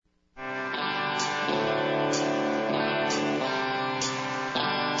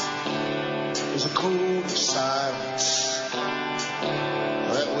code of silence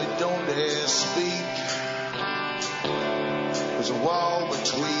that we don't dare speak. There's a wall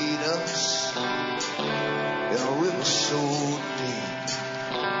between us and a river so deep.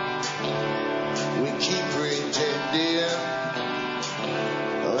 We keep pretending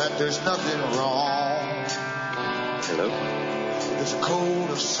that there's nothing wrong. Hello? There's a code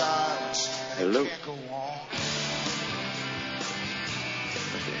of silence. Hello? Can't go on.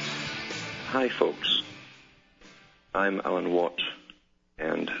 Hi, folks. I'm Alan Watt,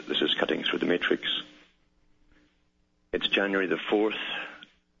 and this is Cutting Through the Matrix. It's January the 4th,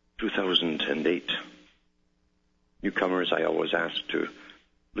 2008. Newcomers, I always ask to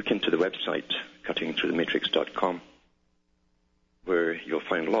look into the website, cuttingthroughthematrix.com, where you'll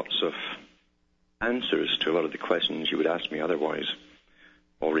find lots of answers to a lot of the questions you would ask me otherwise,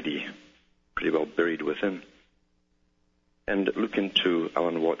 already pretty well buried within. And look into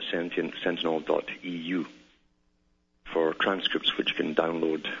Alan Watt Sentinel.eu for transcripts which you can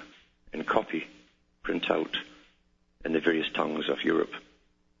download and copy, print out in the various tongues of Europe.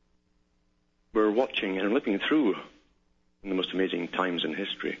 We're watching and living through the most amazing times in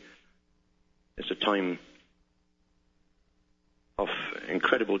history. It's a time of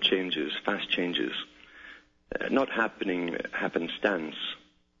incredible changes, fast changes, not happening happenstance,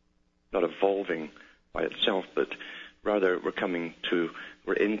 not evolving by itself, but rather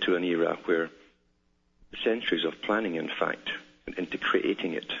we're into an era where centuries of planning, in fact, went into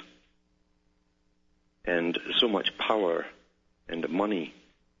creating it. And so much power and money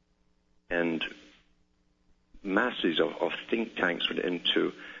and masses of think tanks went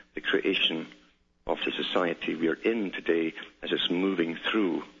into the creation of the society we are in today as it's moving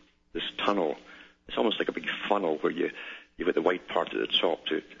through this tunnel. It's almost like a big funnel where you've got the white part at the top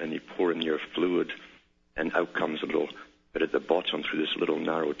and you pour in your fluid, and out comes a little bit at the bottom through this little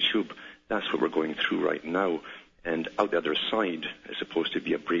narrow tube. That's what we're going through right now. And out the other side is supposed to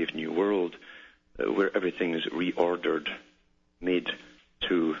be a brave new world where everything is reordered, made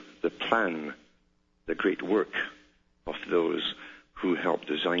to the plan, the great work of those who helped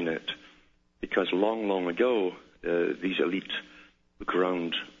design it. Because long, long ago, these elites looked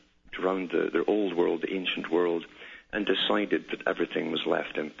around their old world, the ancient world, and decided that everything was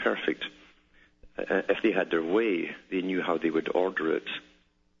left imperfect. If they had their way, they knew how they would order it.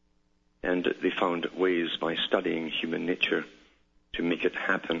 And they found ways by studying human nature to make it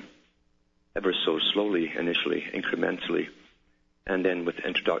happen, ever so slowly, initially, incrementally, and then with the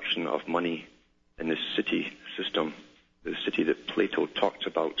introduction of money and the city system, the city that Plato talked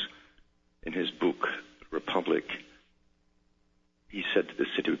about in his book, Republic. He said that the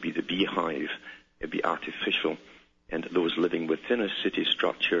city would be the beehive, it would be artificial, and those living within a city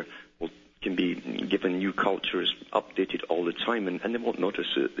structure can be given new cultures, updated all the time, and they won't notice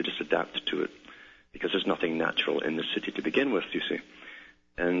it. They just adapt to it because there's nothing natural in the city to begin with, you see.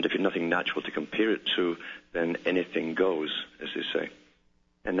 And if you've nothing natural to compare it to, then anything goes, as they say.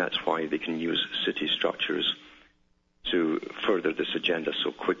 And that's why they can use city structures to further this agenda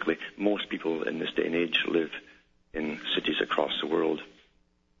so quickly. Most people in this day and age live in cities across the world.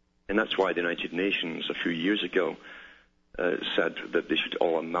 And that's why the United Nations a few years ago said that they should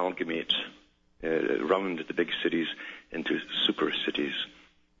all amalgamate around the big cities into super cities.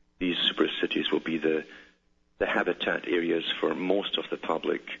 These super cities will be the habitat areas for most of the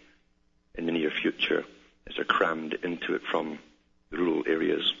public in the near future as they're crammed into it from the rural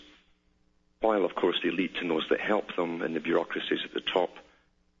areas. While, of course, the elite and those that help them and the bureaucracies at the top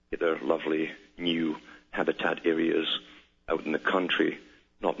get their lovely new habitat areas out in the country,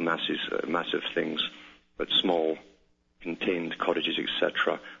 not massive things, but small contained cottages,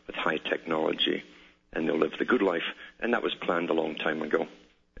 etc., with high technology, and they'll live the good life. And that was planned a long time ago.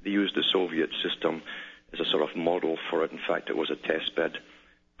 They used the Soviet system as a sort of model for it. In fact, it was a test bed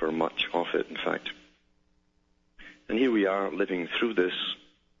for much of it, in fact. And here we are living through this,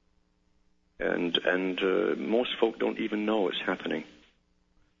 and most folk don't even know it's happening.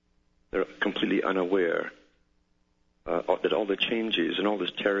 They're completely unaware that all the changes and all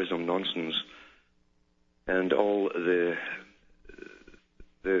this terrorism nonsense and all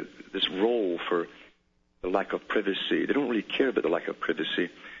this role for the lack of privacy. They don't really care about the lack of privacy.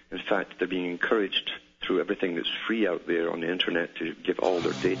 In fact, they're being encouraged through everything that's free out there on the internet to give all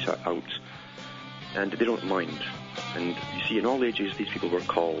their data out. And they don't mind. And you see, in all ages, these people were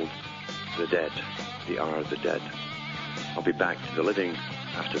called the dead. They are the dead. I'll be back to the living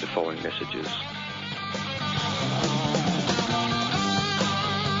after the following messages.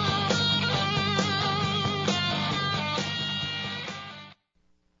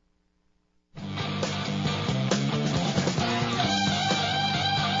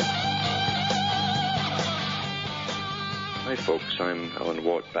 folks. I'm Alan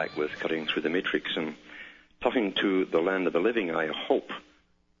Watt, back with Cutting Through the Matrix, and talking to the land of the living, I hope.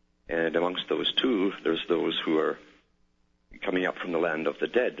 And amongst those two, there's those who are coming up from the land of the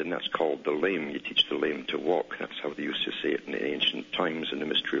dead, and that's called the lame. You teach the lame to walk. That's how they used to say it in the ancient times in the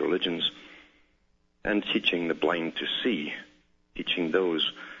mystery religions. And teaching the blind to see, teaching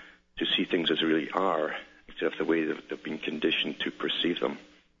those to see things as they really are, instead of the way that they've been conditioned to perceive them.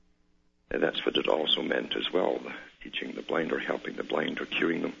 And that's what it also meant as well, teaching the blind or helping the blind or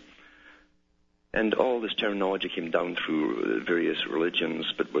curing them. And all this terminology came down through various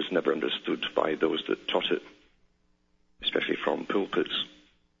religions, but was never understood by those that taught it, especially from pulpits.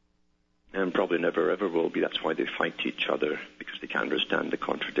 And probably never ever will be. That's why they fight each other, because they can't understand the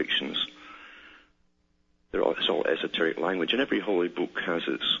contradictions. It's all esoteric language, and every holy book has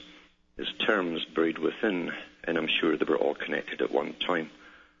its terms buried within, and I'm sure they were all connected at one time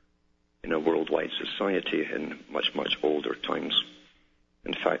in a worldwide society in much, much older times.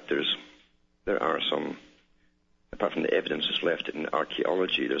 In fact, there are some, apart from the evidence that's left in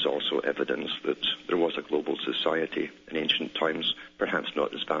archaeology, there's also evidence that there was a global society in ancient times, perhaps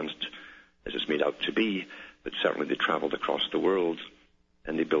not as advanced as it's made out to be, but certainly they traveled across the world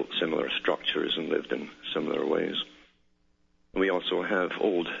and they built similar structures and lived in similar ways. And we also have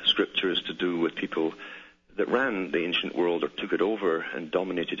old scriptures to do with people that ran the ancient world or took it over and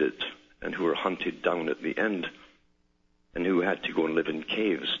dominated it, and who were hunted down at the end, and who had to go and live in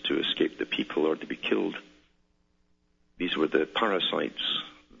caves to escape the people or to be killed. These were the parasites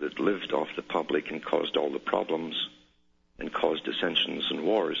that lived off the public and caused all the problems and caused dissensions and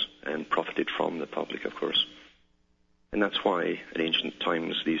wars and profited from the public, of course. And that's why in ancient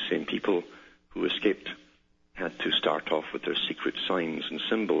times these same people who escaped had to start off with their secret signs and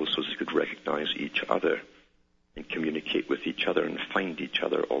symbols so they could recognize each other and communicate with each other and find each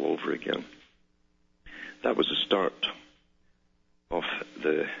other all over again. That was the start of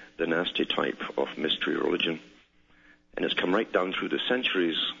the nasty type of mystery religion. And it's come right down through the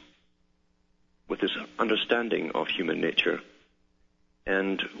centuries with this understanding of human nature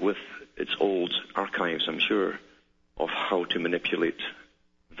and with its old archives, I'm sure, of how to manipulate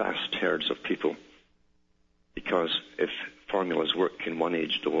vast herds of people. Because if formulas work in one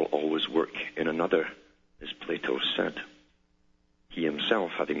age, they will always work in another, as Plato said, he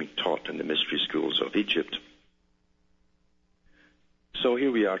himself having been taught in the mystery schools of Egypt. So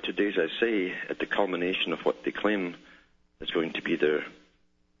here we are today, as I say, at the culmination of what they claim is going to be the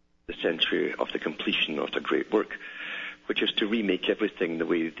century of the completion of the great work, which is to remake everything the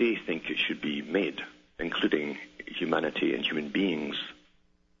way they think it should be made, including humanity and human beings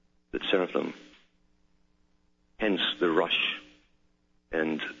that serve them. Hence the rush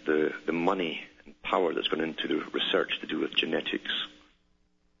and the money and power that's gone into the research to do with genetics,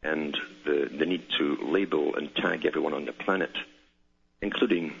 and the need to label and tag everyone on the planet,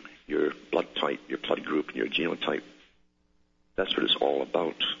 including your blood type, your blood group, and your genotype. That's what it's all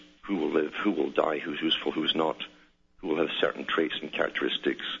about. Who will live, who will die, who's useful, who's not, who will have certain traits and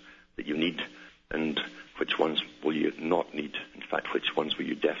characteristics that you need, and which ones will you not need. In fact, which ones will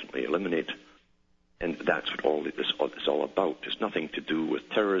you definitely eliminate. And that's what all this is all about. It's nothing to do with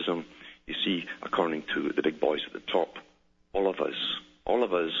terrorism. You see, according to the big boys at the top, all of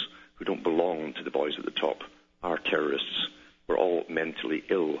us who don't belong to the boys at the top are terrorists. We're all mentally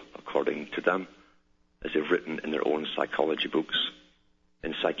ill, according to them, as they've written in their own psychology books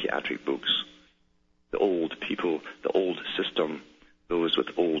and psychiatric books. The old people, the old system, those with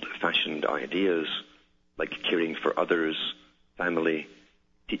old-fashioned ideas, like caring for others, family,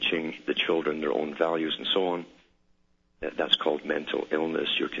 teaching the children their own values and so on. That's called mental illness.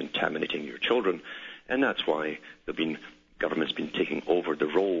 You're contaminating your children. And that's why government's been taking over the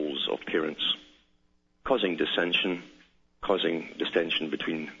roles of parents, causing dissension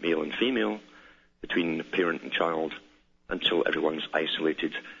between male and female, between parent and child, until everyone's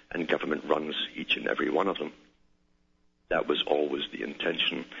isolated and government runs each and every one of them. That was always the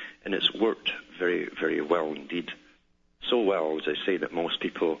intention, and it's worked very, very well indeed. So well, as I say, that most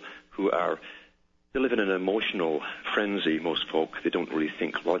people they live in an emotional frenzy, most folk. They don't really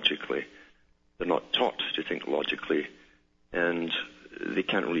think logically. They're not taught to think logically, and they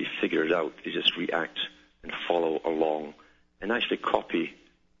can't really figure it out. They just react and follow along and actually copy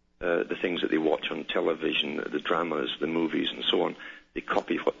the things that they watch on television, the dramas, the movies, and so on. They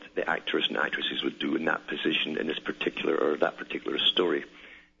copy what the actors and actresses would do in that position in this particular or that particular story,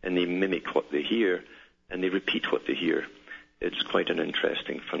 and they mimic what they hear, and they repeat what they hear. It's quite an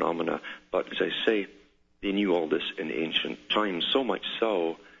interesting phenomena. But as I say, they knew all this in ancient times, so much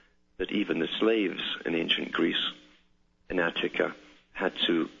so that even the slaves in ancient Greece, in Attica, had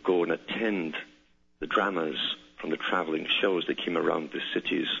to go and attend the dramas from the traveling shows that came around the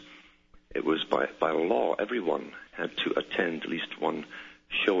cities, it was by law, everyone had to attend at least one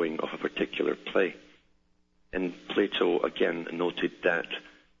showing of a particular play. And Plato again noted that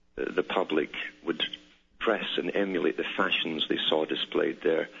the public would dress and emulate the fashions they saw displayed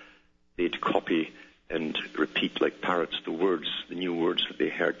there. They'd copy and repeat like parrots the words, the new words that they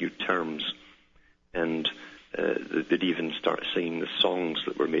heard, new terms, and they'd even start singing the songs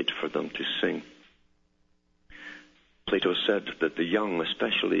that were made for them to sing. Plato said that the young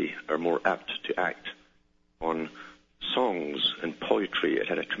especially are more apt to act on songs and poetry. It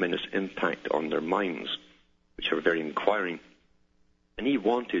had a tremendous impact on their minds, which are very inquiring. And he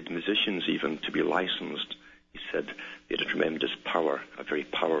wanted musicians even to be licensed. He said they had a tremendous power, a very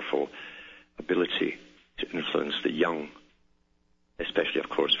powerful ability to influence the young, especially, of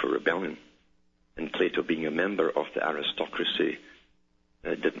course, for rebellion. And Plato, being a member of the aristocracy,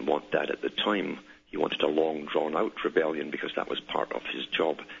 didn't want that at the time. He wanted a long, drawn-out rebellion because that was part of his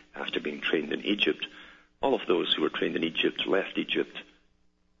job after being trained in Egypt. All of those who were trained in Egypt left Egypt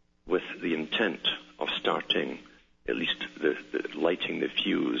with the intent of starting, at least lighting the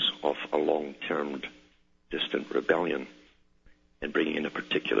fuse of a long-term, distant rebellion and bringing in a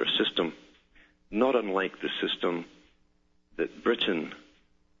particular system, not unlike the system that Britain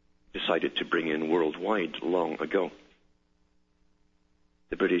decided to bring in worldwide long ago.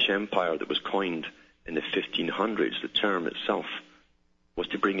 The British Empire that was coined in the 1500s, the term itself, was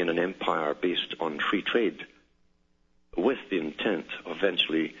to bring in an empire based on free trade with the intent of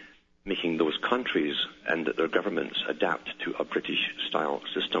eventually making those countries and their governments adapt to a British-style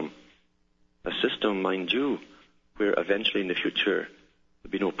system. A system, mind you, where eventually in the future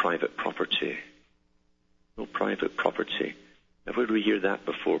there'll be no private property. No private property. Now, where do we hear that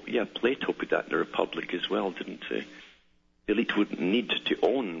before? Yeah, Plato put that in the Republic as well, didn't he? The elite wouldn't need to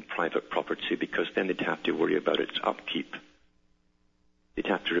own private property because then they'd have to worry about its upkeep. They'd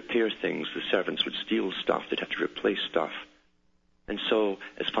have to repair things. The servants would steal stuff. They'd have to replace stuff. And so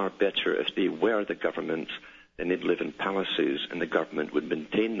it's far better if they were the government, then they'd live in palaces and the government would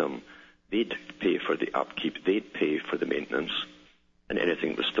maintain them. They'd pay for the upkeep. They'd pay for the maintenance. And anything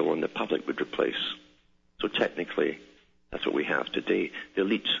that was stolen, the public would replace. So technically, that's what we have today. The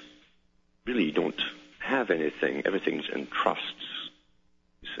elite really don't have anything. Everything's in trusts,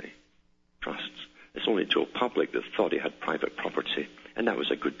 you see. Trusts. It's only Joe Public that thought he had private property, and that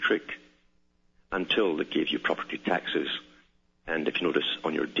was a good trick until they gave you property taxes. And if you notice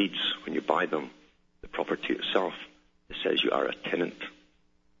on your deeds, when you buy them, the property itself, it says you are a tenant,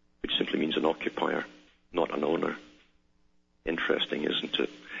 which simply means an occupier, not an owner. Interesting, isn't it?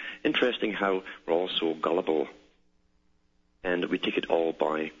 Interesting how we're all so gullible, and we take it all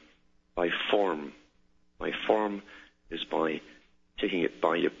by form. By form is by taking it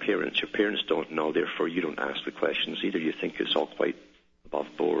by your parents. Your parents don't know, therefore you don't ask the questions either. You think it's all quite above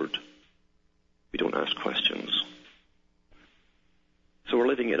board. We don't ask questions. So we're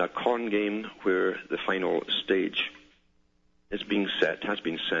living in a corn game where the final stage has been set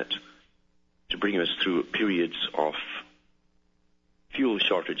to bring us through periods of fuel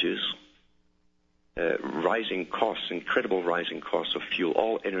shortages, rising costs, incredible rising costs of fuel.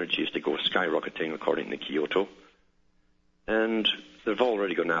 All energy is to go skyrocketing according to Kyoto. And they've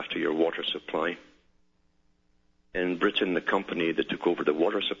already gone after your water supply. In Britain, the company that took over the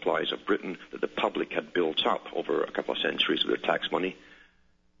water supplies of Britain that the public had built up over a couple of centuries with their tax money,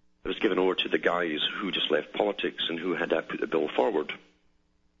 it was given over to the guys who just left politics and who had put the bill forward.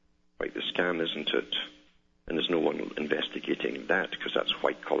 Quite the scam, isn't it? And there's no one investigating that because that's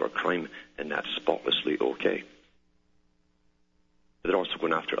white-collar crime and that's spotlessly okay. But they're also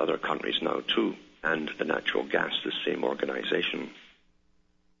going after other countries now too, and the natural gas, the same organization.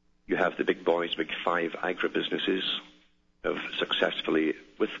 You have the big boys, big five agribusinesses have successfully,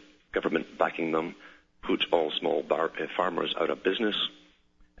 with government backing them, put all small farmers out of business,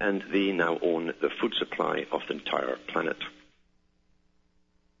 and they now own the food supply of the entire planet.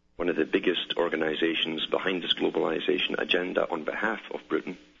 One of the biggest organizations behind this globalization agenda on behalf of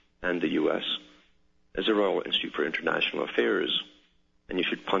Britain and the US is the Royal Institute for International Affairs, and you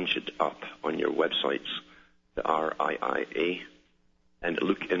should punch it up on your websites, the RIIA, and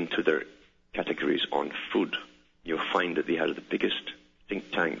look into their categories on food. You'll find that they have the biggest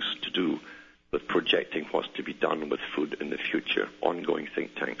think tanks to do with projecting what's to be done with food in the future, ongoing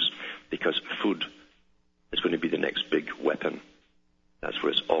think tanks, because food is going to be the next big weapon. That's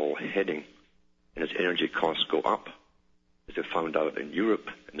where it's all heading. And as energy costs go up, as they found out in Europe,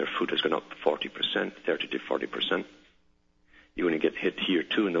 and their food has gone up 40%, 30 to 40%, you're going to get hit here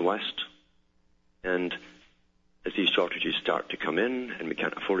too in the West. And as these shortages start to come in and we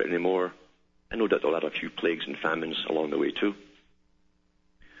can't afford it anymore, And no doubt there'll add a few plagues and famines along the way too.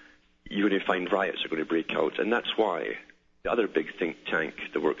 You're going to find riots are going to break out, and that's why the other big think tank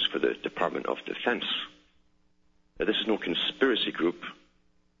that works for the Department of Defense, now this is no conspiracy group.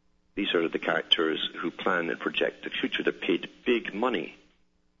 These are the characters who plan and project the future. They're paid big money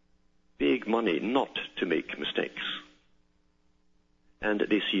not to make mistakes. And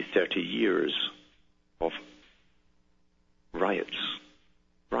they see 30 years of riots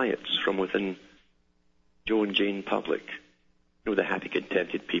from within Joe and Jane Public. You know, the happy,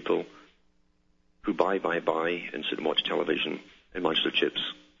 contented people who buy and sit and watch television and munch their chips.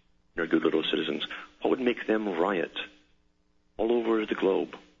 They're good little citizens. What would make them riot all over the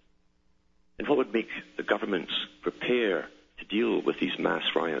globe? And what would make the governments prepare to deal with these mass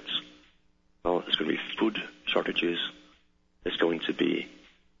riots? Well, there's going to be food shortages. There's going to be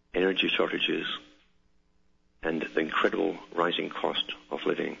energy shortages and the incredible rising cost of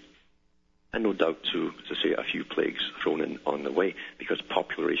living. And no doubt, too, as I say, a few plagues thrown in on the way, because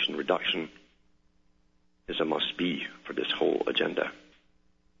population reduction is a must-be for this whole agenda.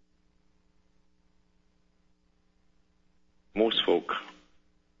 Most folk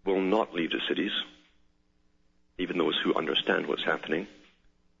will not leave the cities, even those who understand what's happening.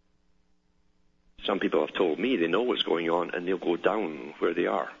 Some people have told me they know what's going on and they'll go down where they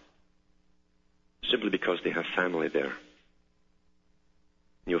are, simply because they have family there.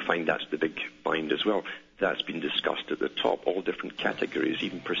 You'll find that's the big bind as well. That's been discussed at the top, all different categories,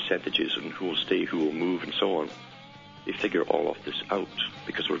 even percentages, and who will stay, who will move, and so on. They figure all of this out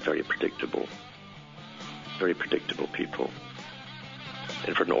because we're very predictable people.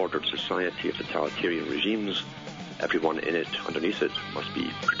 And for an ordered society of totalitarian regimes, everyone in it, underneath it, must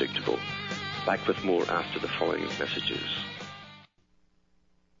be predictable. Back with more after the following messages.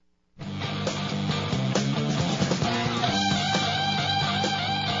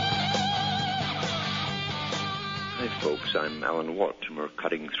 Hi folks, I'm Alan Watt, and we're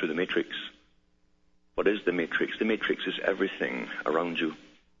cutting through the matrix. What is the matrix? The matrix is everything around you.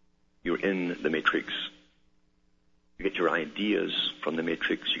 You're in the matrix. You get your ideas from the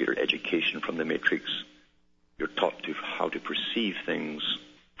matrix. You get your education from the matrix. You're taught how to perceive things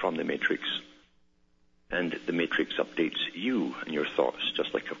from the matrix. And the matrix updates you and your thoughts,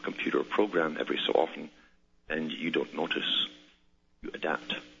 just like a computer program every so often. And you don't notice. You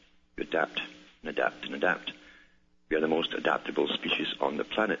adapt. You adapt and adapt and adapt. We are the most adaptable species on the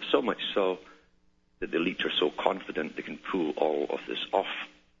planet, so much so that the elite are so confident they can pull all of this off.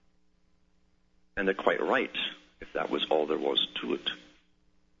 And they're quite right, if that was all there was to it.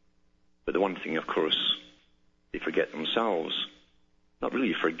 But the one thing, of course, they forget themselves. Not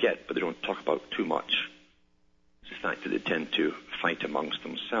really forget, but they don't talk about too much. It's the fact that they tend to fight amongst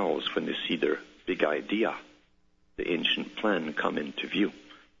themselves when they see their big idea, the ancient plan, come into view.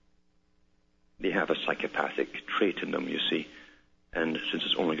 They have a psychopathic trait in them, you see. And since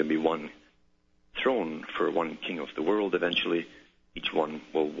it's only going to be one throne for one king of the world eventually, each one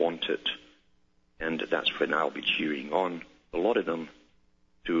will want it. And that's when I'll be cheering on a lot of them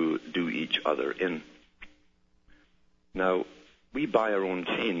to do each other in. Now, we buy our own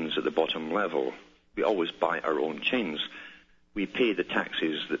chains at the bottom level. We always buy our own chains. We pay the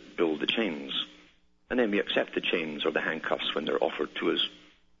taxes that build the chains. And then we accept the chains or the handcuffs when they're offered to us.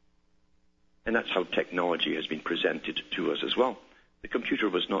 And that's how technology has been presented to us as well. The computer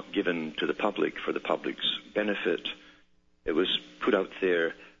was not given to the public for the public's benefit. It was put out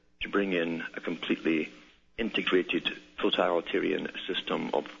there to bring in a completely integrated totalitarian system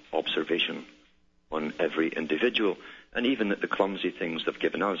of observation on every individual. And even the clumsy things they've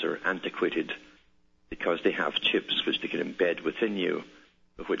given us are antiquated because they have chips which they can embed within you,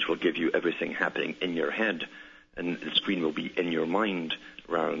 which will give you everything happening in your head. And the screen will be in your mind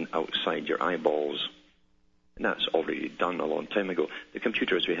rather than outside your eyeballs. And that's already done a long time ago. The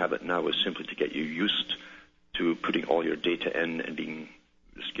computer as we have it now is simply to get you used to putting all your data in and being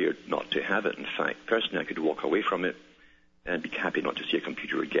scared not to have it. In fact, personally, I could walk away from it and be happy not to see a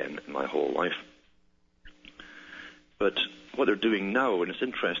computer again in my whole life. But what they're doing now, and it's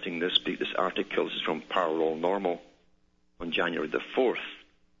interesting, this article is from Parallel Normal on January the 4th.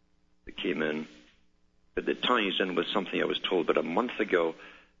 It came in. But it ties in with something I was told about a month ago,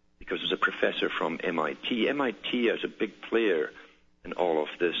 because there's a professor from MIT. MIT is a big player in all of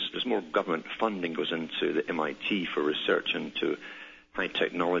this. There's more government funding goes into the MIT for research into high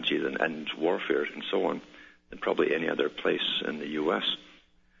technology and warfare and so on than probably any other place in the U.S.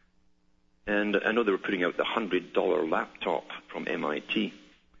 And I know they were putting out the $100 laptop from MIT,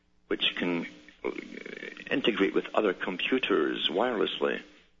 which can integrate with other computers wirelessly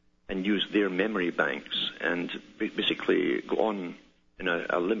and use their memory banks and basically go on in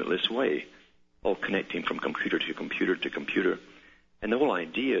a limitless way all connecting from computer to computer to computer. And the whole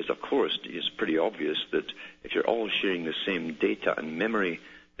idea is, of course, is pretty obvious that if you're all sharing the same data and memory,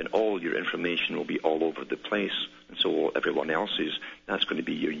 then all your information will be all over the place, and so will everyone else's. That's going to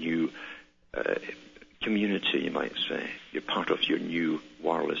be your new community, you might say. You're part of your new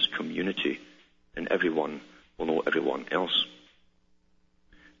wireless community, and everyone will know everyone else.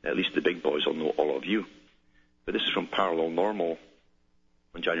 At least the big boys will know all of you. But this is from Parallel Normal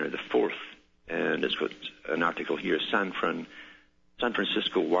on January the 4th, and it's got an article here, San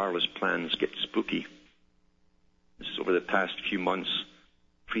Francisco wireless plans get spooky. This is over the past few months.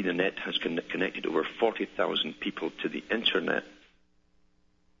 FreeTheNet has connected over 40,000 people to the Internet.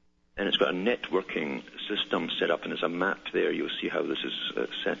 And it's got a networking system set up, and there's a map there. You'll see how this is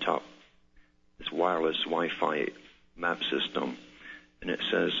set up, this wireless Wi-Fi map system. And it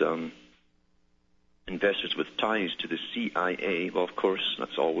says, investors with ties to the CIA, well, of course,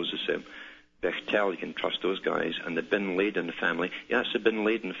 that's always the same. Bechtel, you can trust those guys, and the Bin Laden family. Yeah, it's the Bin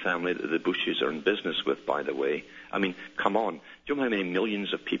Laden family that the Bushes are in business with, by the way. I mean, come on. Do you know how many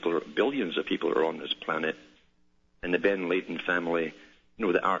millions of people, or billions of people are on this planet? And the Bin Laden family, you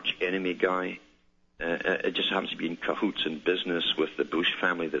know, the arch enemy guy, it just happens to be in cahoots in business with the Bush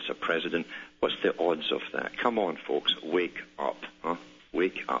family that's a president. What's the odds of that? Come on, folks, wake up, huh?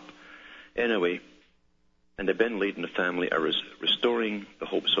 Wake up. Anyway, and the Bin Laden family are restoring the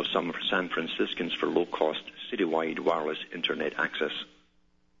hopes of some San Franciscans for low-cost, citywide wireless Internet access.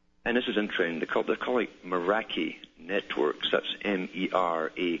 And this is interesting. They call it Meraki Networks. That's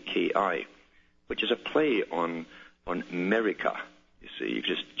Meraki, which is a play on America. You see, you've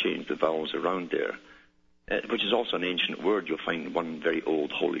just changed the vowels around there, which is also an ancient word. You'll find in one very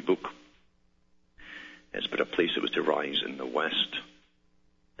old holy book. It's but a place that was to rise in the West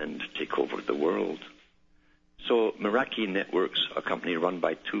and take over the world. So Meraki Networks, a company run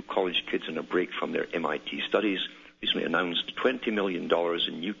by two college kids on a break from their MIT studies, recently announced $20 million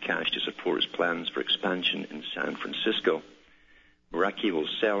in new cash to support its plans for expansion in San Francisco. Meraki will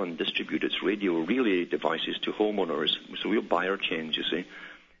sell and distribute its radio relay devices to homeowners, it's a real buyer change, you see,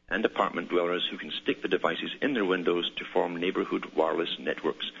 and apartment dwellers who can stick the devices in their windows to form neighborhood wireless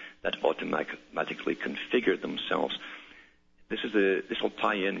networks that automatically configure themselves. This will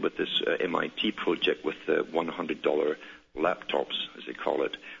tie in with this MIT project with the $100 laptops, as they call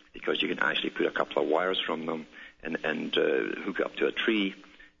it, because you can actually put a couple of wires from them and hook up to a tree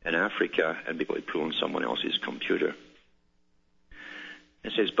in Africa and be able to pull on someone else's computer.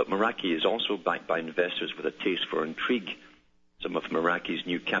 It says, but Meraki is also backed by investors with a taste for intrigue. Some of Meraki's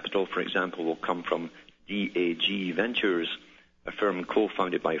new capital, for example, will come from DAG Ventures, a firm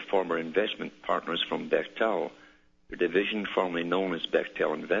co-founded by former investment partners from Bechtel. The division, formerly known as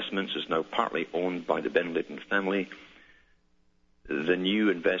Bechtel Investments, is now partly owned by the Bin Laden family. The new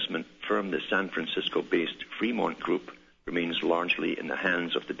investment firm, the San Francisco-based Fremont Group, remains largely in the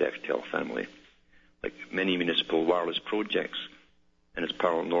hands of the Bechtel family. Like many municipal wireless projects, and as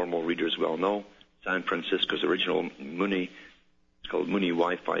Paranormal readers well know, San Francisco's original Muni, it's called Muni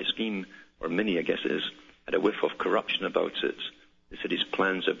Wi-Fi scheme, or Mini, I guess it is, had a whiff of corruption about it. The city's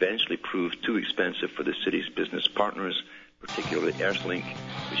plans eventually proved too expensive for the city's business partners, particularly Earthlink,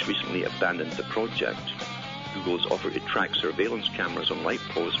 which recently abandoned the project. Google's offer to track surveillance cameras on light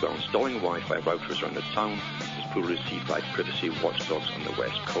posts while installing Wi-Fi routers around the town was poorly received by privacy watchdogs on the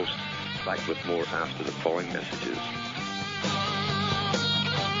West Coast. Back with more after the following messages.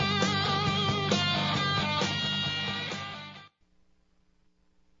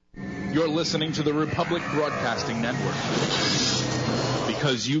 You're listening to the Republic Broadcasting Network,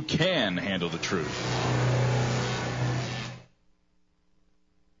 because you can handle the truth.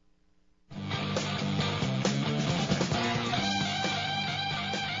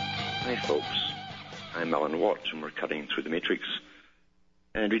 Hi folks, I'm Alan Watt and we're cutting through the matrix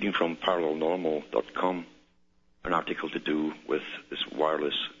and reading from parallelnormal.com, an article to do with this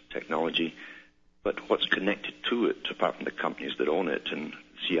wireless technology, but what's connected to it apart from the companies that own it and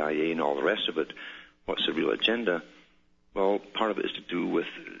CIA and all the rest of it. What's the real agenda? Well, part of it is to do with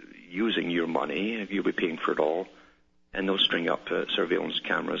using your money. You'll be paying for it all, and they'll string up surveillance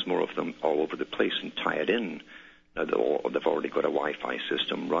cameras, more of them all over the place, and tie it in. Now, they've already got a Wi-Fi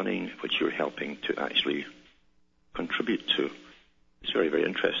system running, which you're helping to actually contribute to. It's very, very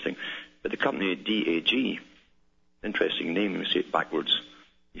interesting. But the company DAG, interesting name, you say it backwards,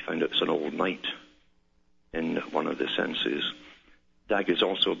 you find out it's an old knight in one of the senses. DAG is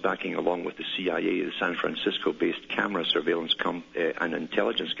also backing, along with the CIA, the San Francisco-based camera surveillance and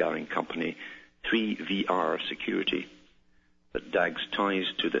intelligence gathering company 3VR Security. But DAG's ties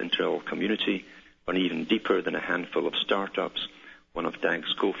to the Intel community run even deeper than a handful of startups, One of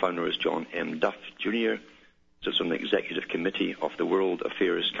DAG's co-founders, John M. Duff Jr., sits on the executive committee of the World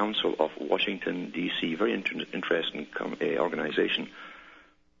Affairs Council of Washington, D.C., very interesting organization,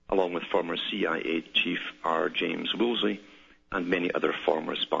 along with former CIA Chief R. James Woolsey and many other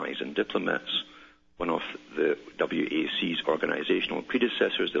former spies and diplomats. One of the WAC's organizational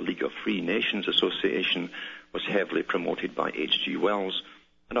predecessors, the League of Free Nations Association, was heavily promoted by H.G. Wells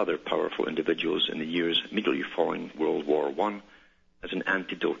and other powerful individuals in the years immediately following World War I as an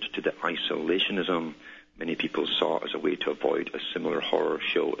antidote to the isolationism many people saw as a way to avoid a similar horror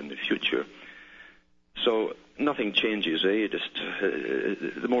show in the future. So nothing changes, eh?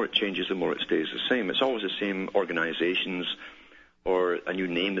 The more it changes, the more it stays the same. It's always the same organizations, or a new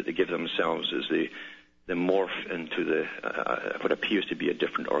name that they give themselves as they morph into what appears to be a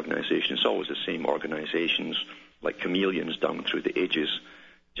different organization. It's always the same organizations, like chameleons down through the ages,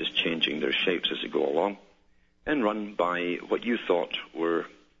 just changing their shapes as they go along, and run by what you thought were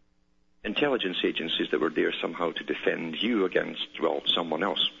intelligence agencies that were there somehow to defend you against, well, someone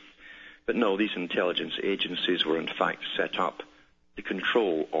else. But no, these intelligence agencies were in fact set up to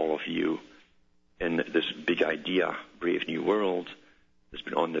control all of you in this big idea, Brave New World, that's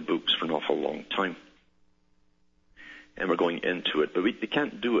been on the books for an awful long time. And we're going into it, but we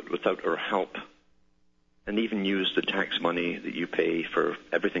can't do it without our help. And even use the tax money that you pay for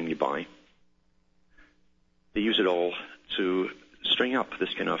everything you buy. They use it all to string up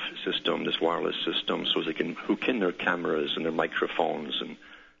this kind of system, this wireless system, so they can hook in their cameras and their microphones and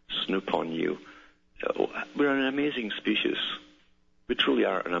snoop on you. We're an amazing species. We truly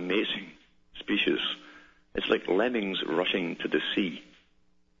are an amazing species. It's like lemmings rushing to the sea.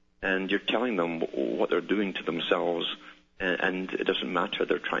 And you're telling them what they're doing to themselves, and it doesn't matter.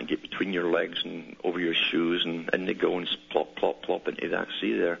 They're trying to get between your legs and over your shoes, and they go and plop, plop, plop into that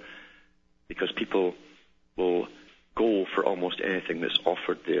sea there, because people will go for almost anything that's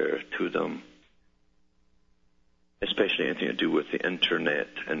offered there to them, especially anything to do with the internet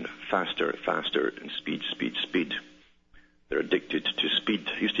and faster, faster, and speed, speed, speed. They're addicted to speed.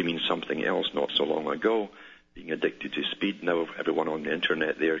 It used to mean something else not so long ago, being addicted to speed. Now everyone on the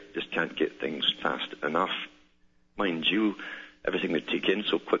internet there just can't get things fast enough. Mind you, everything they take in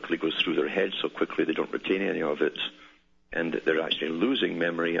so quickly goes through their heads so quickly they don't retain any of it. And they're actually losing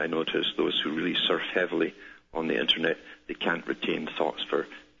memory. I notice those who really surf heavily on the internet, they can't retain thoughts for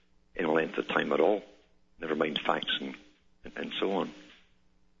any length of time at all, never mind facts and so on.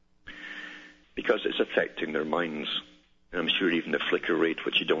 Because it's affecting their minds. And I'm sure even the flicker rate,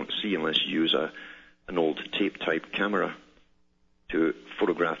 which you don't see unless you use an old tape-type camera to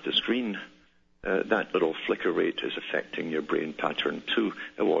photograph the screen, that little flicker rate is affecting your brain pattern too.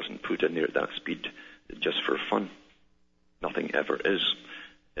 It wasn't put in there at that speed just for fun. Nothing ever is.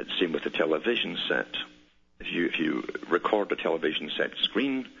 It's the same with the television set. If you record a television set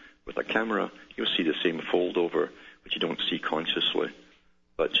screen with a camera, you'll see the same fold over, which you don't see consciously.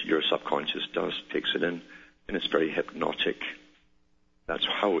 But your subconscious takes it in, and it's very hypnotic. That's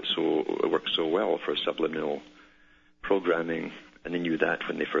how it works so well for subliminal programming, and they knew that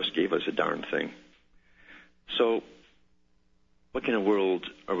when they first gave us the darn thing. So, what kind of world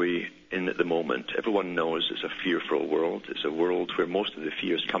are we in at the moment? Everyone knows it's a fearful world. It's a world where most of the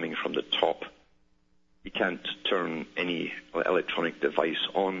fear is coming from the top. You can't turn any electronic device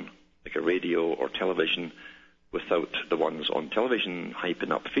on, like a radio or television, without the ones on television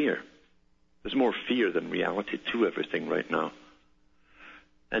hyping up fear. There's more fear than reality to everything right now.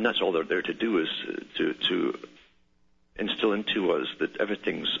 And that's all they're there to do, is to instill into us that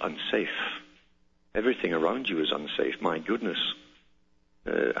everything's unsafe. Everything around you is unsafe. My goodness.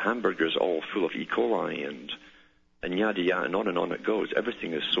 Hamburgers all full of E. coli and yada yada, and on it goes.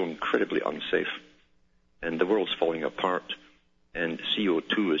 Everything is so incredibly unsafe. And the world's falling apart, and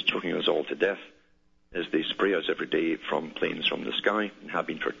CO2 is choking us all to death as they spray us every day from planes from the sky, and have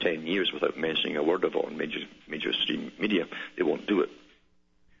been for 10 years without mentioning a word of it on major stream media. They won't do it.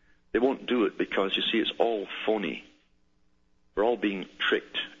 They won't do it because, you see, it's all phony. We're all being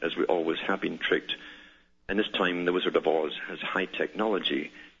tricked, as we always have been tricked. And this time, the Wizard of Oz has high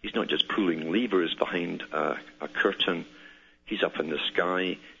technology. He's not just pulling levers behind a curtain. He's up in the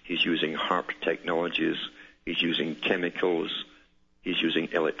sky. He's using HAARP technologies. He's using chemicals. He's using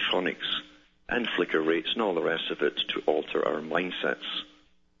electronics and flicker rates and all the rest of it to alter our mindsets.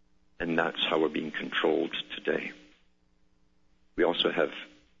 And that's how we're being controlled today. We also have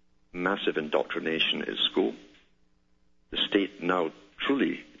massive indoctrination at school. The state now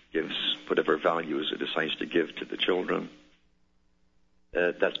truly gives whatever values it decides to give to the children.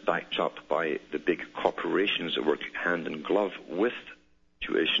 That's backed up by the big corporations that work hand in glove with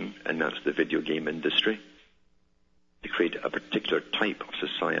tuition, and that's the video game industry. To create a particular type of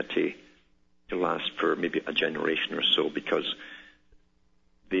society to last for maybe a generation or so, because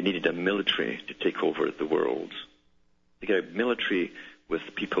they needed a military to take over the world. To get a military with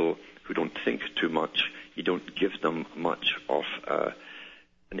people who don't think too much, you don't give them much of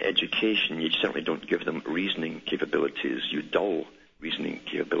an education. You certainly don't give them reasoning capabilities. You dull reasoning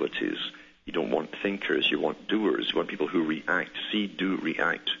capabilities. You don't want thinkers. You want doers. You want people who react. See, do,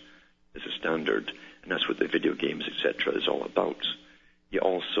 react is a standard. And that's what the video games, etc., is all about. You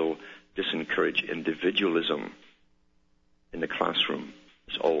also disencourage individualism in the classroom.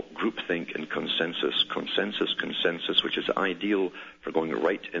 It's all groupthink and consensus, which is ideal for going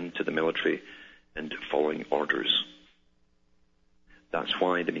right into the military and following orders. That's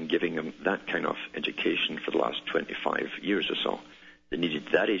why they've been giving them that kind of education for the last 25 years or so. They needed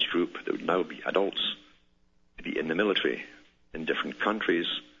that age group that would now be adults to be in the military in different countries,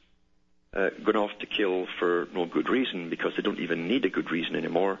 going off to kill for no good reason, because they don't even need a good reason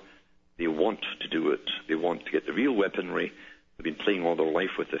anymore. They want to do it. They want to get the real weaponry. They've been playing all their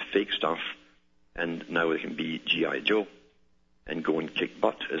life with the fake stuff, and now they can be G.I. Joe and go and kick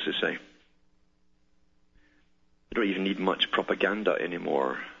butt, as they say. They don't even need much propaganda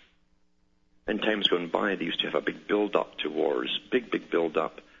anymore. In times gone by, they used to have a big build-up to wars, big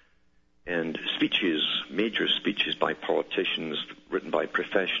build-up, and speeches, major speeches by politicians written by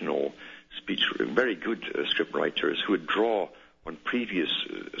professional very good script writers who would draw on previous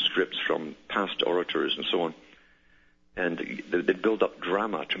scripts from past orators and so on. And they'd build up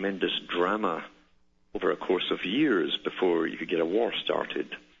drama, tremendous drama, over a course of years before you could get a war started.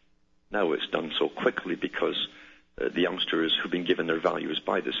 Now it's done so quickly because the youngsters who've been given their values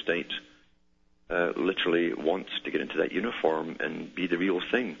by the state literally want to get into that uniform and be the real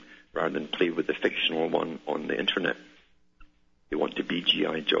thing rather than play with the fictional one on the internet. They want to be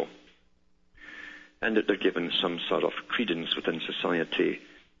G.I. Joe. And that they're given some sort of credence within society,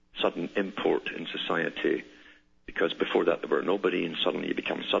 sudden import in society, because before that they were nobody, and suddenly you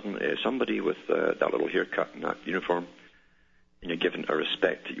become somebody with that little haircut and that uniform, and you're given a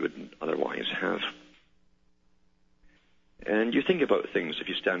respect that you wouldn't otherwise have. And you think about things, if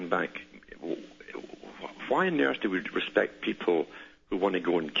you stand back, why on earth do we respect people who want to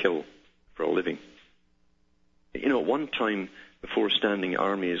go and kill for a living? You know, at one time, before standing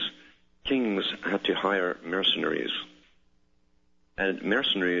armies, kings had to hire mercenaries. And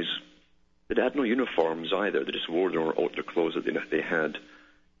mercenaries, they had no uniforms either. They just wore their outer clothes that they had.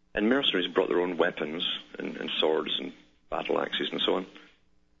 And mercenaries brought their own weapons and swords and battle axes and so on.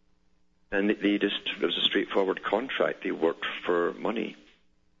 And it was a straightforward contract. They worked for money.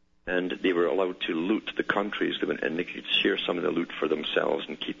 And they were allowed to loot the countries. And they could share some of the loot for themselves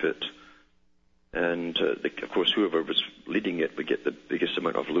and keep it. And, of course, whoever was leading it would get the biggest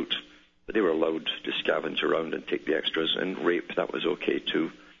amount of loot. But they were allowed to scavenge around and take the extras, and rape, that was okay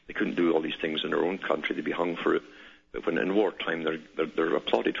too. They couldn't do all these things in their own country. They'd be hung for it. But when in wartime, they're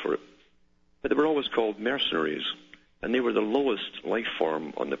applauded for it. But they were always called mercenaries, and they were the lowest life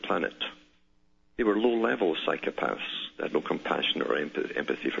form on the planet. They were low-level psychopaths. They had no compassion or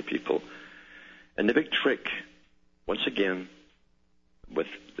empathy for people. And the big trick, once again, with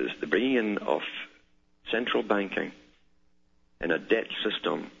the bringing in of central banking and a debt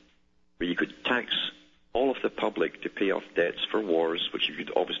system where you could tax all of the public to pay off debts for wars, which you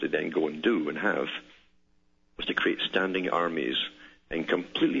could obviously then go and do and have, was to create standing armies and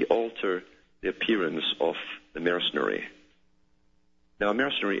completely alter the appearance of the mercenary. Now, a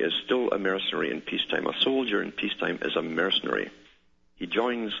mercenary is still a mercenary in peacetime. A soldier in peacetime is a mercenary. He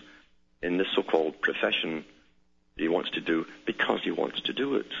joins in this so-called profession that he wants to do because he wants to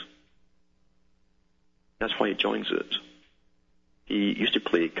do it. That's why he joins it. He used to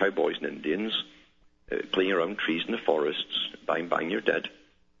play cowboys and Indians, playing around trees in the forests, bang, bang, you're dead.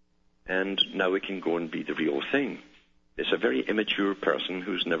 And now he can go and be the real thing. It's a very immature person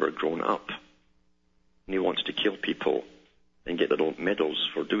who's never grown up. And he wants to kill people and get little medals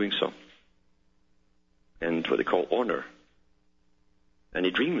for doing so. And what they call honor. And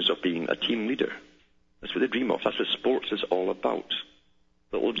he dreams of being a team leader. That's what they dream of. That's what sports is all about.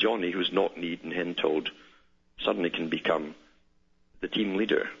 Little Johnny, who's knock-kneed and hen-toed, suddenly can become the team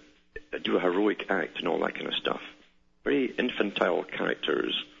leader, do a heroic act and all that kind of stuff. Very infantile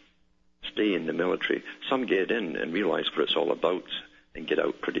characters stay in the military. Some get in and realize what it's all about and get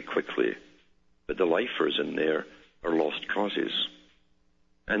out pretty quickly. But the lifers in there are lost causes.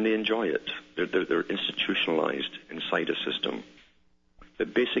 And they enjoy it. They're institutionalized inside a system.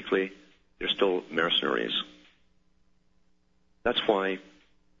 But basically, they're still mercenaries. That's why,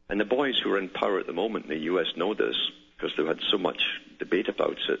 and the boys who are in power at the moment in the U.S. know this, because they've had so much debate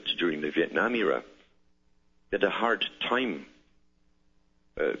about it during the Vietnam era. They had a hard time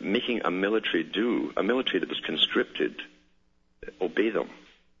making a military that was conscripted, obey them.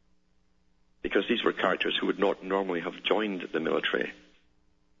 Because these were characters who would not normally have joined the military.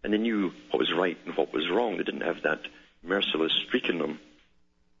 And they knew what was right and what was wrong. They didn't have that merciless streak in them.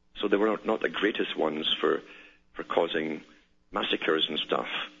 So they were not the greatest ones for causing massacres and stuff.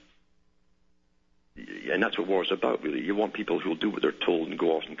 And that's what war is about, really. You want people who will do what they're told and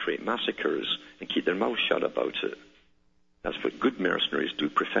go off and create massacres and keep their mouths shut about it. That's what good mercenaries do,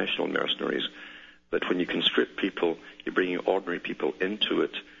 professional mercenaries. But when you conscript people, you're bringing ordinary people into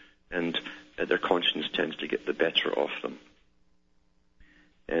it, and their conscience tends to get the better of them.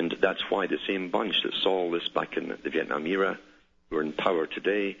 And that's why the same bunch that saw all this back in the Vietnam era, who are in power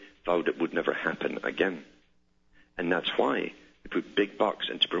today, vowed it would never happen again. And that's why they put big bucks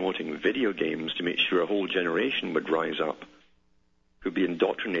into promoting video games to make sure a whole generation would rise up who'd be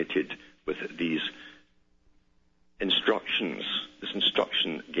indoctrinated with these instruction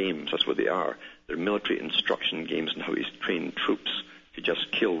games. That's what they are. They're military instruction games on how to train troops to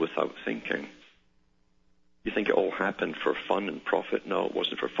just kill without thinking. You think it all happened for fun and profit? No, it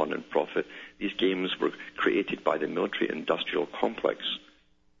wasn't for fun and profit. These games were created by the military-industrial complex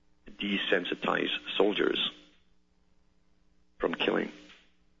to desensitize soldiers from killing.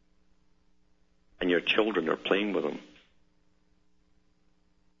 And your children are playing with them.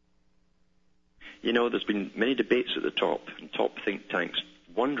 You know, there's been many debates at the top, and top think tanks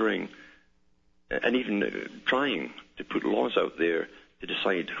wondering and even trying to put laws out there to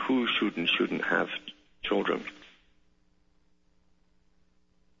decide who should and shouldn't have children.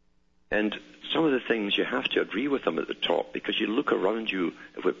 And some of the things you have to agree with them at the top, because you look around you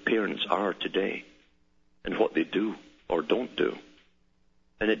at what parents are today and what they do or don't do.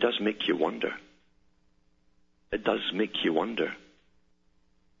 And it does make you wonder. It does make you wonder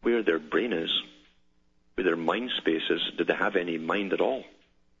where their brain is, where their mind space is. Do they have any mind at all?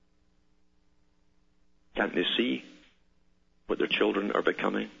 Can't they see what their children are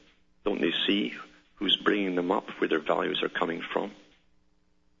becoming? Don't they see who's bringing them up, where their values are coming from?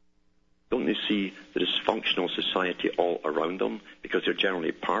 Don't they see the dysfunctional society all around them, because they're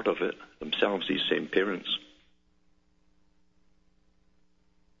generally part of it themselves, these same parents?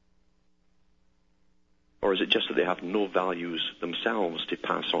 Or is it just that they have no values themselves to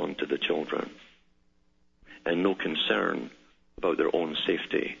pass on to the children, and no concern about their own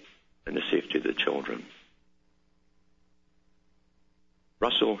safety and the safety of the children?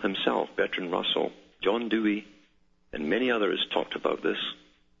 Russell himself, Bertrand Russell, John Dewey, and many others talked about this,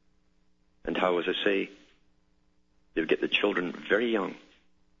 and how, as I say, they would get the children very young,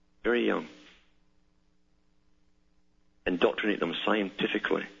 indoctrinate them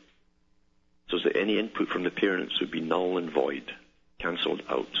scientifically, so that any input from the parents would be null and void, cancelled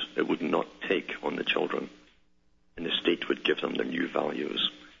out. It would not take on the children, and the state would give them their new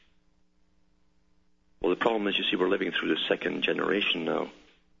values. Well, the problem is, you see, we're living through the second generation now,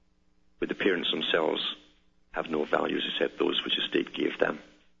 where the parents themselves have no values except those which the state gave them.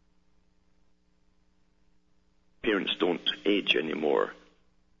 Parents don't age anymore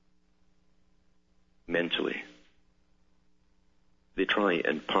mentally. They try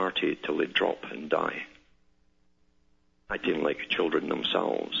and party till they drop and die, acting like children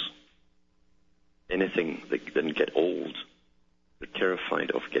themselves. Anything that didn't get old, they're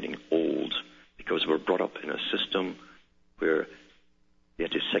terrified of getting old, because we're brought up in a system where they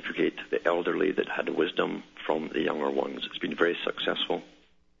had to segregate the elderly that had wisdom from the younger ones. It's been very successful.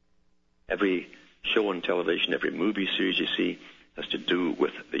 Every show on television, every movie series you see has to do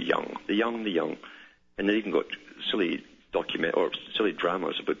with the young. And they even got silly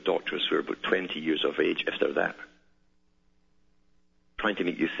dramas about doctors who are about 20 years of age, if they're that. Trying to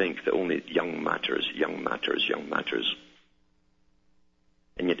make you think that only young matters.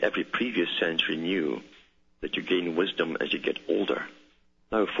 And yet every previous century knew that you gain wisdom as you get older.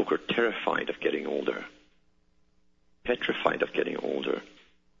 Now folk are terrified of getting older, petrified of getting older.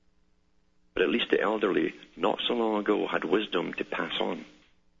 But at least the elderly, not so long ago, had wisdom to pass on.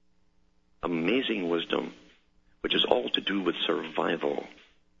 Amazing wisdom, which is all to do with survival.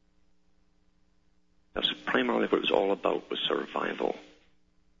 That's primarily what it was all about, was survival.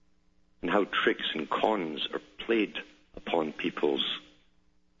 And how tricks and cons are played upon peoples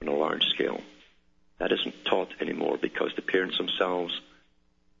on a large scale. That isn't taught anymore, because the parents themselves,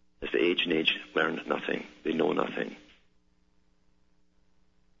 as they age and age, learn nothing. They know nothing.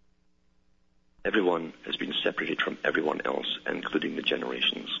 Everyone has been separated from everyone else, including the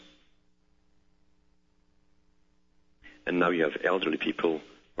generations. And now you have elderly people,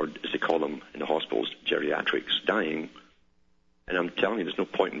 or as they call them in the hospitals, geriatrics, dying, And I'm telling you, there's no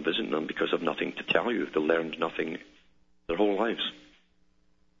point in visiting them because I've nothing to tell you. They've learned nothing their whole lives.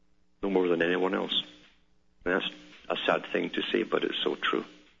 No more than anyone else. And that's a sad thing to say, but it's so true.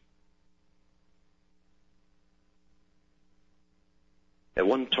 At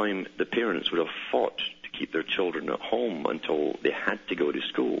one time, the parents would have fought to keep their children at home until they had to go to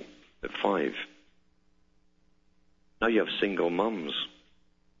school at 5. Now you have single mums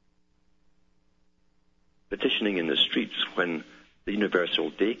petitioning in the streets when the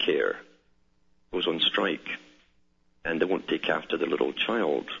universal daycare goes on strike and they won't take after the little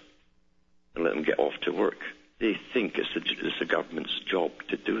child and let them get off to work. They think it's the government's job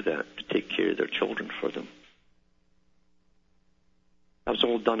to do that, to take care of their children for them. That was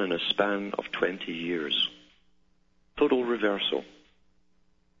all done in a span of 20 years. Total reversal.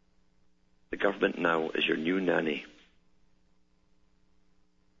 The government now is your new nanny.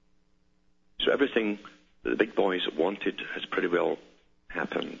 So everything that the big boys wanted has pretty well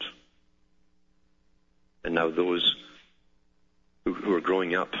happened. And now those who are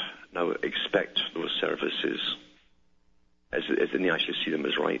growing up now expect those services as they actually see them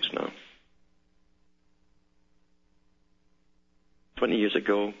as rights now. 20 years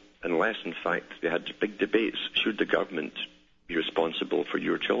ago, and less in fact, they had big debates. Should the government be responsible for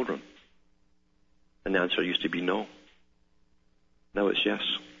your children? And the answer used to be no. Now it's yes.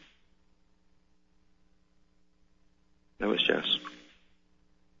 Now it's yes.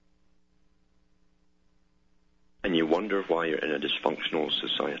 And you wonder why you're in a dysfunctional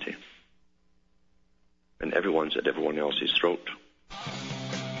society. And everyone's at everyone else's throat.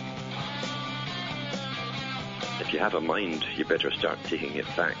 If you have a mind, you better start taking it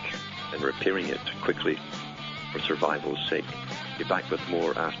back and repairing it quickly for survival's sake. Be back with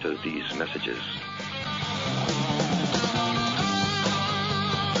more after these messages.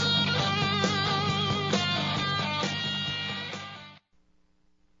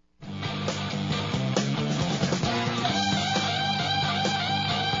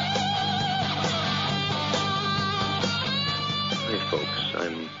 Hi folks,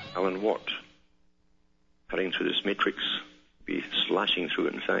 I'm Alan Watt. Cutting through this matrix, be slashing through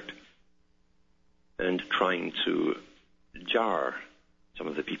it in fact, and trying to jar some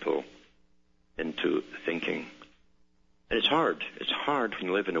of the people into thinking. And it's hard. It's hard when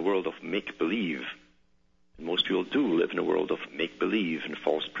you live in a world of make-believe. And most people do live in a world of make-believe and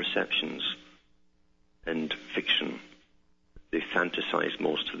false perceptions and fiction. They fantasize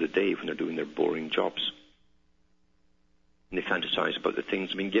most of the day when they're doing their boring jobs. And they fantasize about the things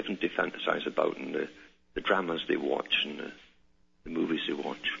they've been given to fantasize about and the dramas they watch and the movies they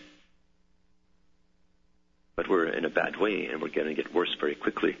watch. But we're in a bad way, and we're going to get worse very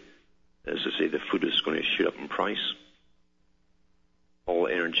quickly. As I say, the food is going to shoot up in price. All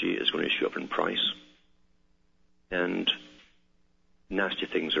energy is going to shoot up in price. And nasty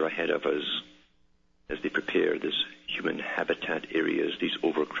things are ahead of us as they prepare these human habitat areas, these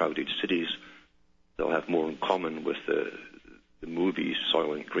overcrowded cities. They'll have more in common with the movie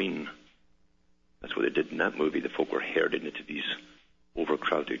Soylent Green. That's what they did in that movie. The folk were herded into these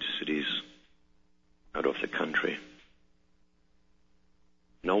overcrowded cities out of the country.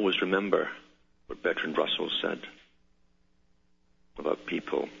 And always remember what Bertrand Russell said about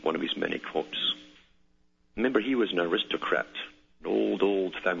people, one of his many quotes. Remember, he was an aristocrat, an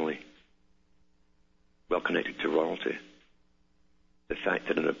old family, well connected to royalty. The fact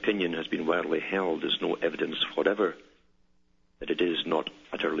that an opinion has been widely held is no evidence whatever that it is not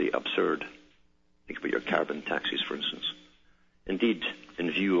utterly absurd. Think about your carbon taxes, for instance. Indeed,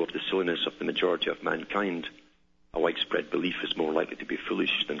 in view of the silliness of the majority of mankind, a widespread belief is more likely to be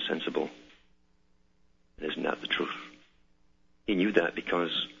foolish than sensible. And isn't that the truth? He knew that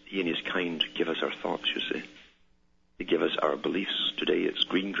because he and his kind give us our thoughts, you see. They give us our beliefs. Today it's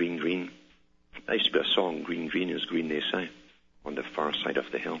green, green, green. There used to be a song, green, green is green, they say, on the far side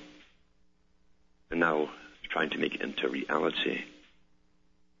of the hill. And now, trying to make it into reality.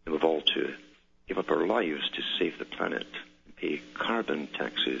 And we've all to give up our lives to save the planet and pay carbon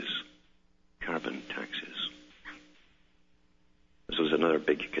taxes. Carbon taxes. This is another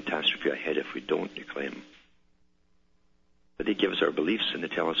big catastrophe ahead if we don't, you claim. But they give us our beliefs and they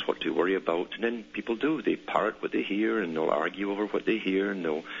tell us what to worry about, and then people do. They parrot what they hear and they'll argue over what they hear, and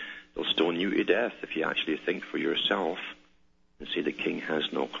they'll stone you to death if you actually think for yourself and say the king has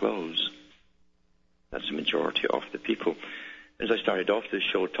no clothes. That's the majority of the people. As I started off this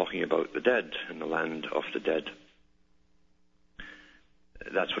show talking about the dead and the land of the dead,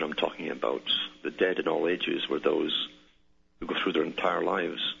 that's what I'm talking about. The dead in all ages were those who go through their entire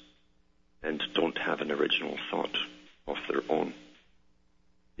lives and don't have an original thought of their own.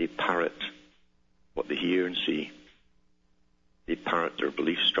 They parrot what they hear and see. They parrot their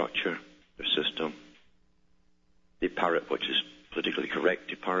belief structure, their system. They parrot what is politically correct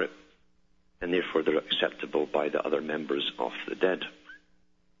to parrot, and therefore they're acceptable by the other members of the dead.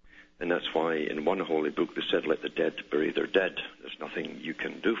 And that's why in one holy book they said, let the dead bury their dead. There's nothing you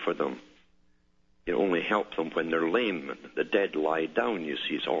can do for them. You only help them when they're lame. The dead lie down, you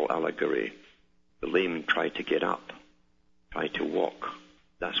see, it's all allegory. The lame try to get up, try to walk.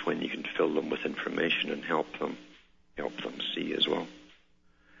 That's when you can fill them with information and help them see as well.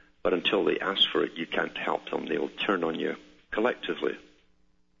 But until they ask for it, you can't help them. They'll turn on you collectively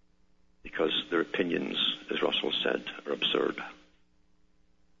because their opinions, as Russell said, are absurd.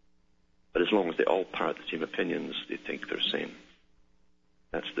 But as long as they all parrot the same opinions, they think they're sane.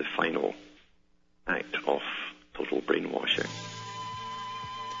 That's the final act of total brainwashing.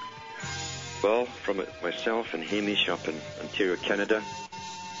 Well, from myself and Hamish up in Ontario, Canada,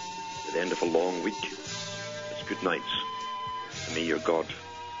 at the end of a long week, it's good nights. And may your God,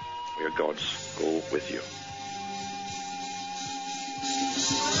 or your gods, go with you.